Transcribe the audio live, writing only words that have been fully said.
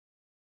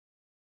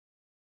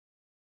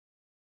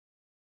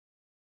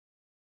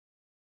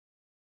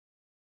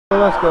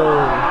Let's go.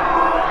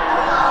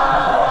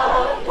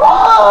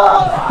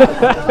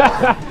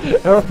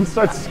 Everyone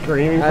starts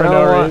screaming for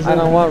no reason. I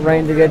don't want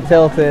Rain to get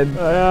tilted.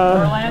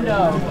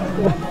 Orlando,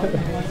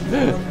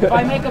 if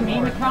I make a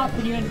meme account,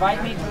 can you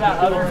invite me to that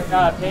other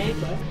page?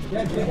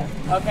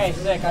 Okay,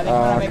 sick. I think I'm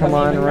gonna make come a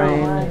on, meme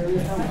Rain.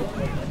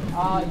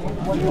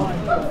 What do you want to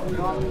do?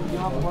 You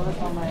want bonus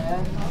on my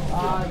head?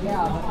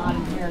 Yeah, but not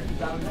in here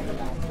because I would make a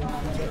map.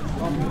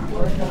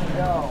 Where's it gonna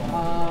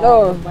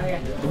go?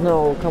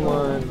 No, come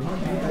on.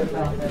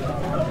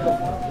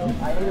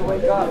 I need to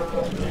wake up.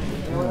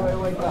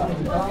 Wake up.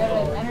 Go get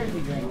an energy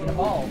drink. Get a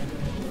ball.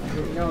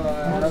 No,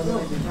 that's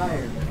make me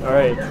tired.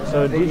 Alright, so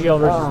DGL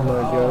versus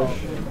MarkYosh.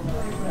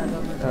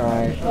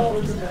 Alright.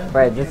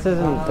 Wait, this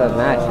isn't the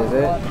match, is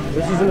it?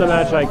 This isn't the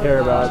match I care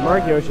about.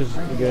 MarkYosh is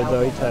good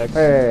though, he texts.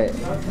 Wait.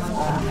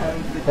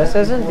 This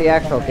isn't the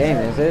actual game,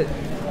 is it?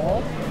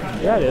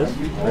 Yeah, it is.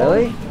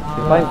 Really?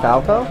 You're playing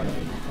Falco?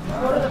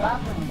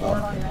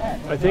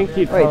 I think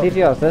he. Wait,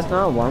 DGL, is this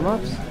not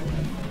warm-ups?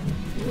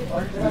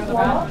 This is a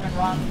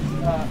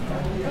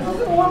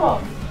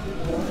warm-up.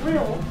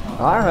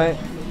 Alright.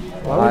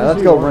 Alright,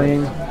 let's go,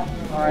 Rain.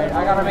 Alright,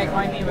 I gotta make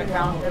my meme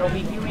account. It'll be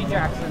Huey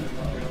Jackson.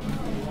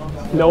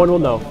 No one will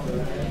know.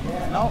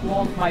 No,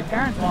 well, my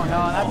parents won't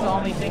know, and that's the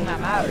only thing that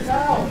matters.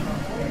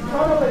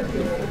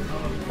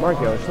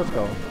 MarkYosh, let's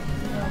go.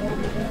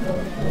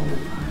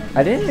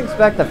 I didn't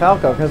expect the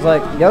Falco, because,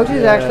 like,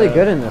 Yoshi's actually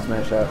good in this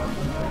matchup.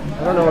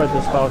 I don't know what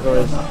this Falco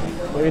is.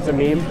 Maybe it's a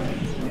meme?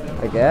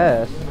 I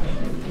guess.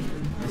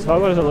 This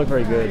Falco doesn't look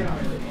very good.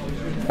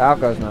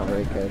 Falco's not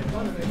very good.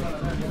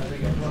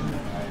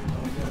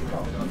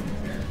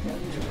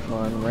 Come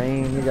on,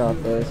 Rain, you got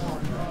this.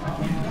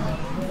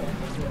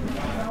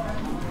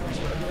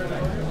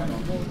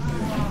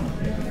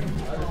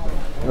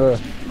 Ugh.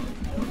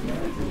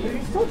 Are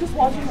you still just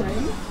watching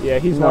Rain? Yeah,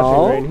 he's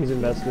watching Rain. He's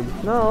invested.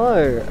 No,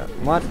 look,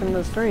 I'm watching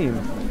the stream.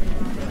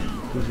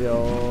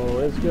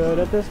 DGL is good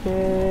at this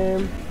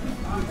game.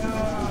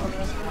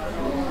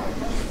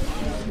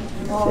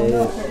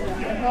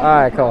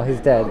 Alright, cool.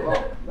 He's dead.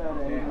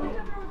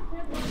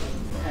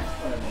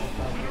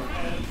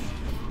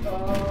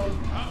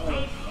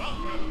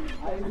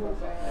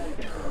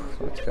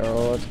 Let's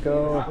go, let's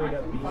go.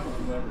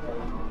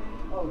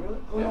 Oh, really?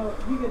 Well,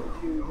 you get to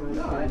choose.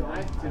 No, I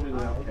typically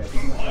okay.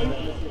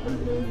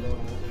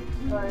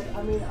 Alright, I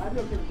mean, I'm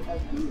looking at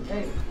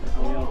hey,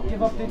 give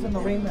updates on the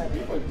Rain match.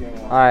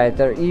 Alright,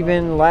 they're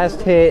even.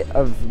 Last hit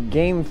of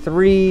game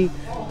 3.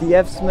 The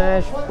F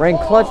smash. Rain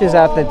clutches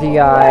out the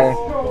DI.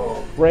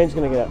 Rain's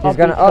gonna get He's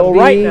gonna up B,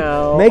 right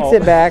now. makes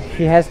it back.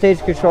 He has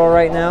stage control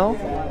right now.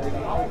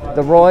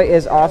 The Roy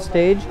is off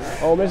stage.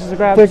 Oh, misses the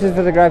grab. Pushes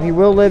for the grab. He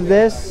will live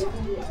this.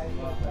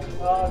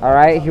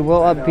 Alright, he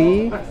will up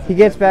B. He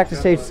gets back to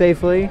stage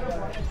safely.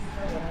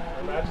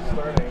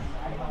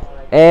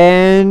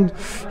 And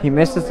he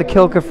misses the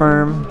kill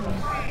confirm.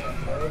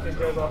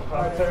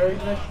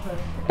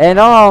 And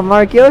oh,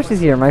 MarkYosh is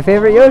here, my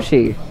favorite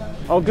Yoshi.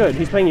 Oh, good.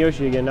 He's playing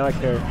Yoshi again. Now I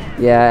care.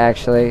 Yeah,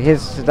 actually,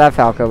 that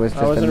Falco was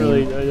just I wasn't a meme.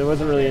 really. I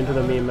wasn't really into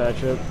the meme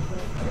matchup.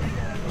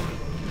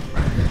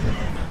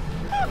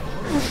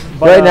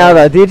 But, right now,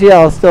 though,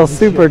 DGL is still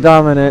super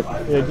dominant.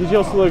 Yeah,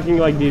 DGL's still looking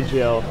like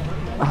DGL.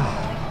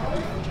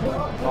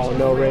 Oh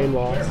no, Rain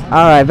lost.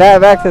 All right,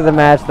 back to the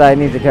match that I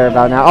need to care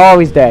about now. Oh,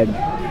 he's dead.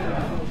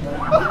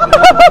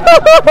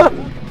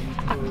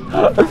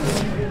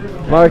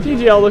 Mark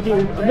DGL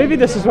looking. Maybe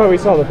this is where we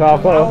saw the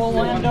Falco.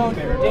 Orlando,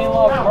 De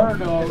La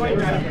Virgo.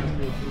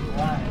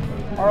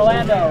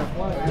 Orlando,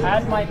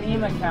 add my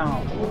meme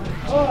account.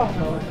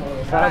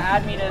 Gotta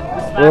add me to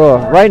the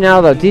Smash. Right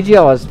now, though,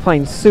 DGL is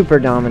playing super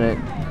dominant.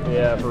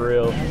 Yeah, for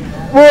real.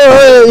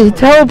 Whoa, he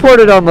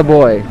teleported on the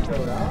boy.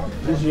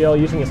 DGL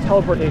using his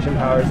teleportation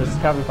powers. This is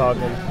Captain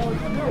Falcon.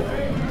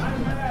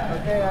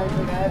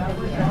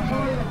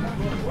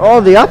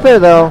 Oh, the up air,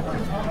 though.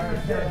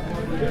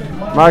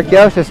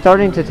 MarkYosh is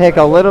starting to take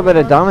a little bit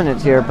of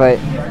dominance here, but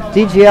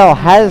DGL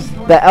has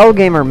the L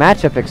Gamer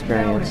matchup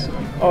experience.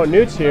 Oh,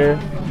 Newt's here.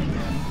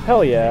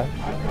 Hell yeah.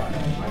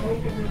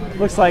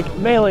 Looks like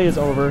Melee is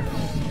over.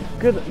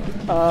 Good.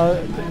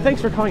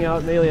 Thanks for coming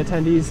out, Melee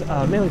attendees.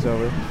 Melee's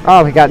over.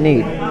 Oh, he got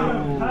neat.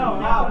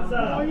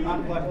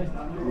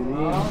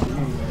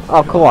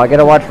 Oh, cool. I get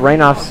to watch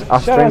Rain off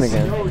stream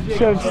again.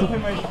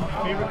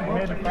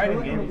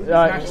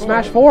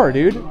 Smash 4,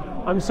 dude.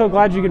 I'm so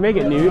glad you could make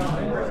it, Newt.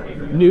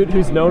 Newt,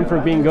 who's known for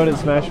being good at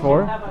Smash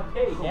 4.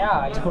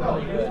 Yeah, he's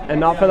really good. And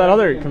not for that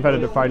other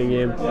competitive fighting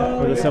game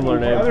with a similar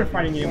name.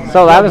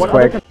 So that was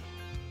quick.